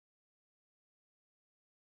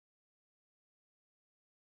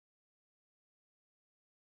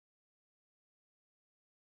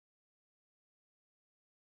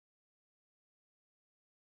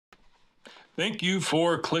Thank you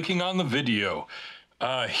for clicking on the video.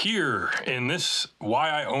 Here in this Why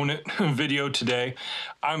I Own It video today,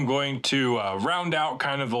 I'm going to round out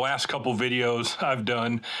kind of the last couple videos I've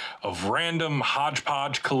done of random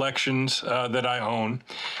hodgepodge collections that I own.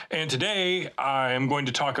 And today I am going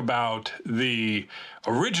to talk about the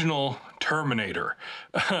original Terminator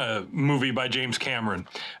movie by James Cameron,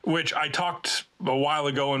 which I talked a while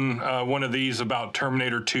ago in one of these about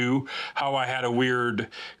Terminator 2, how I had a weird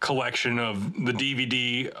collection of the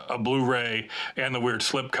DVD, a Blu-ray, and the weird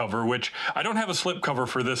slipcover, which I don't have a slipcover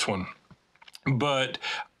for this one, but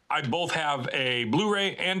I both have a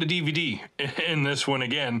Blu-ray and a DVD in this one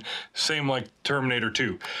again, same like Terminator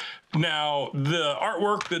 2. Now, the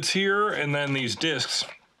artwork that's here and then these discs,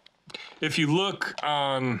 if you look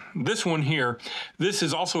on this one here, this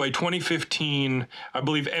is also a 2015, I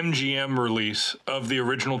believe, MGM release of the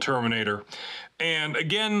original Terminator. And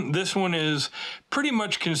again, this one is pretty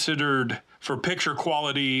much considered for picture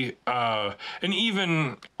quality and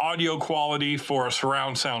even audio quality for a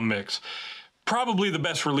surround sound mix. Probably the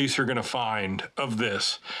best release you're going to find of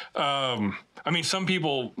this. I mean, some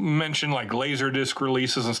people mention like Laserdisc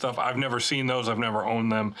releases and stuff. I've never seen those. I've never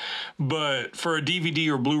owned them. But for a DVD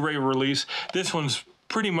or Blu-ray release, this one's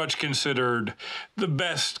pretty much considered the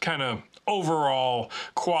best kind of overall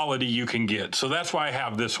quality you can get. So that's why I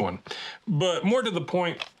have this one. But more to the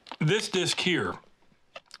point, this disc here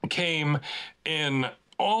came in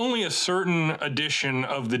only a certain edition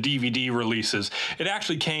of the DVD releases. It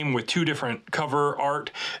actually came with two different cover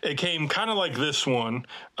art. It came kind of like this one,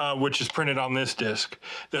 which is printed on this disc,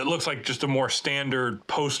 that looks like just a more standard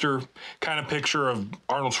poster kind of picture of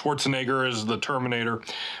Arnold Schwarzenegger as the Terminator.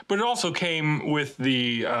 But it also came with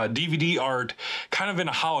the DVD art kind of in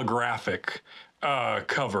a holographic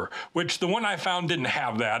cover, which the one I found didn't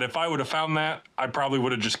have that. If I would have found that, I probably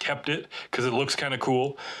would have just kept it because it looks kind of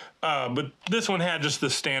cool. But this one had just the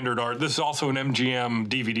standard art. This is also an MGM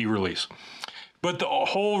DVD release. But the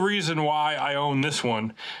whole reason why I own this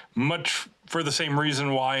one, much for the same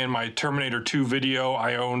reason why in my Terminator 2 video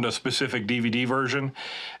I owned a specific DVD version,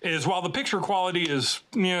 is while the picture quality is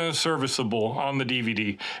serviceable on the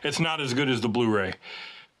DVD, it's not as good as the Blu-ray.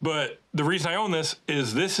 But the reason I own this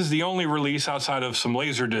is the only release outside of some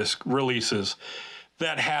Laserdisc releases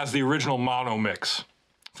that has the original mono mix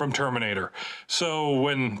from Terminator. So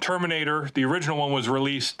when Terminator, the original one, was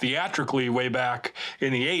released theatrically way back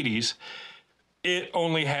in the 80s, it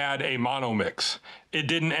only had a mono mix. It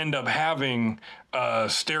didn't end up having a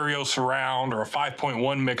stereo surround or a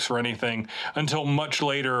 5.1 mix or anything until much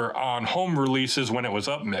later on home releases when it was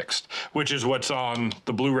upmixed, which is what's on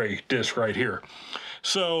the Blu-ray disc right here.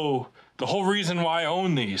 So the whole reason why I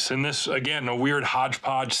own these, and this, again, a weird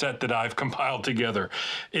hodgepodge set that I've compiled together,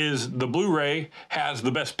 is the Blu-ray has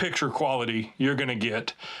the best picture quality you're going to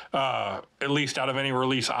get, at least out of any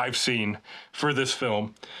release I've seen for this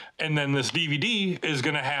film. And then this DVD is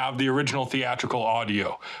going to have the original theatrical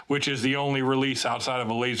audio, which is the only release outside of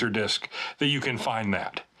a Laserdisc that you can find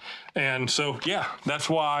that. And so, yeah, that's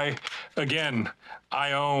why, again,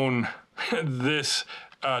 I own this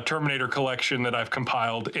Terminator collection that I've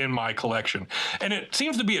compiled in my collection. And it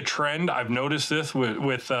seems to be a trend. I've noticed this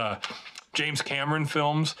with James Cameron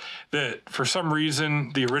films, that for some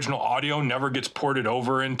reason the original audio never gets ported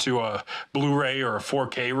over into a Blu-ray or a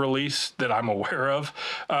 4K release that I'm aware of.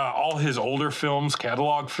 All his older films,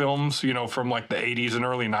 catalog films, from like the 80s and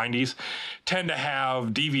early 90s, tend to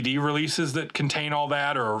have DVD releases that contain all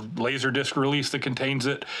that, or Laserdisc release that contains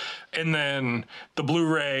it. And then the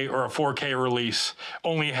Blu-ray or a 4K release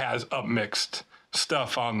only has upmixed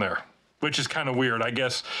stuff on there, which is kind of weird. I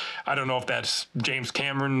guess, I don't know if that's James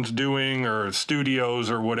Cameron's doing or studios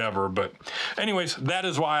or whatever. But anyways, that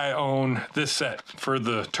is why I own this set for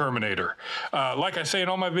the Terminator. Like I say in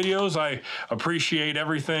all my videos, I appreciate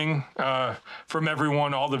everything from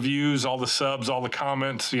everyone, all the views, all the subs, all the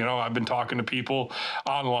comments. I've been talking to people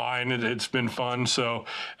online. It's been fun. So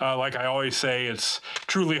like I always say, it's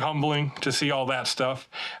truly humbling to see all that stuff.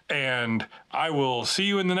 And I will see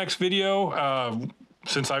you in the next video.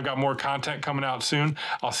 Since I've got more content coming out soon,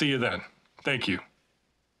 I'll see you then. Thank you.